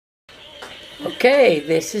Okay,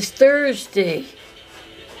 this is Thursday,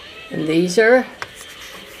 and these are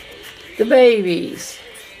the babies.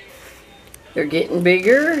 They're getting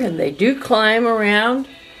bigger, and they do climb around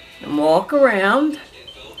and walk around,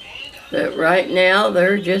 but right now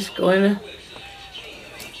they're just going to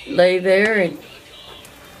lay there, and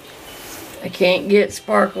I can't get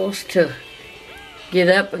Sparkles to get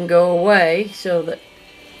up and go away so that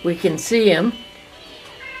we can see him.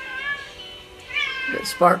 But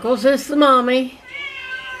Sparkles is the mommy,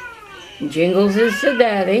 and Jingles is the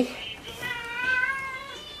daddy.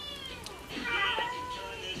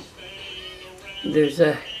 There's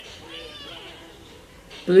a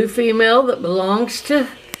blue female that belongs to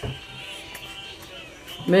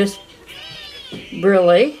Miss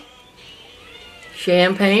Briley.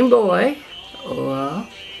 Champagne boy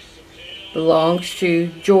belongs to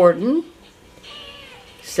Jordan.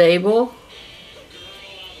 Sable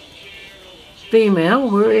female,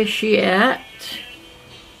 where is she at?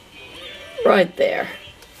 Right there.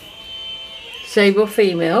 Sable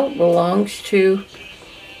female belongs to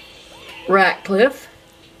Ratcliffe,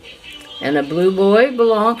 and a blue boy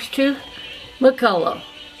belongs to McCullough.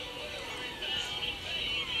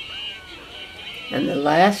 And the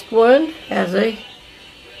last one has a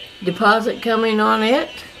deposit coming on it.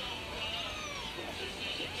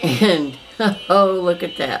 And oh, look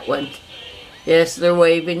at that one. Yes, they're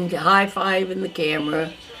waving, high-fiving the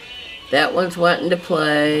camera. That one's wanting to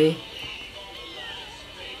play.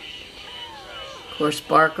 Of course,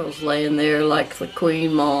 Sparkle's laying there like the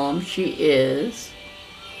queen mom she is.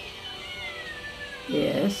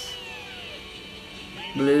 Yes.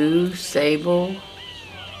 Blue, sable,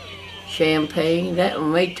 champagne. That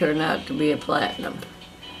one may turn out to be a platinum.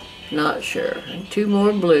 Not sure. And two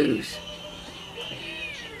more blues.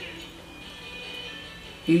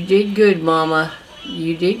 You did good, Mama.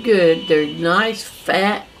 You did good. They're nice,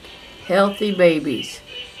 fat, healthy babies.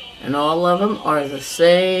 And all of them are the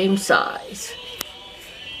same size.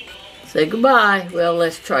 Say goodbye. Well,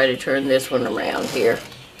 let's try to turn this one around here.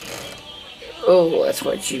 Oh, that's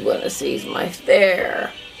what you want to see is my...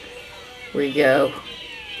 There we go.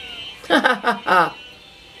 I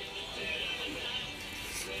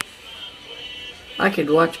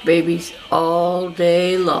could watch babies all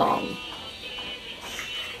day long.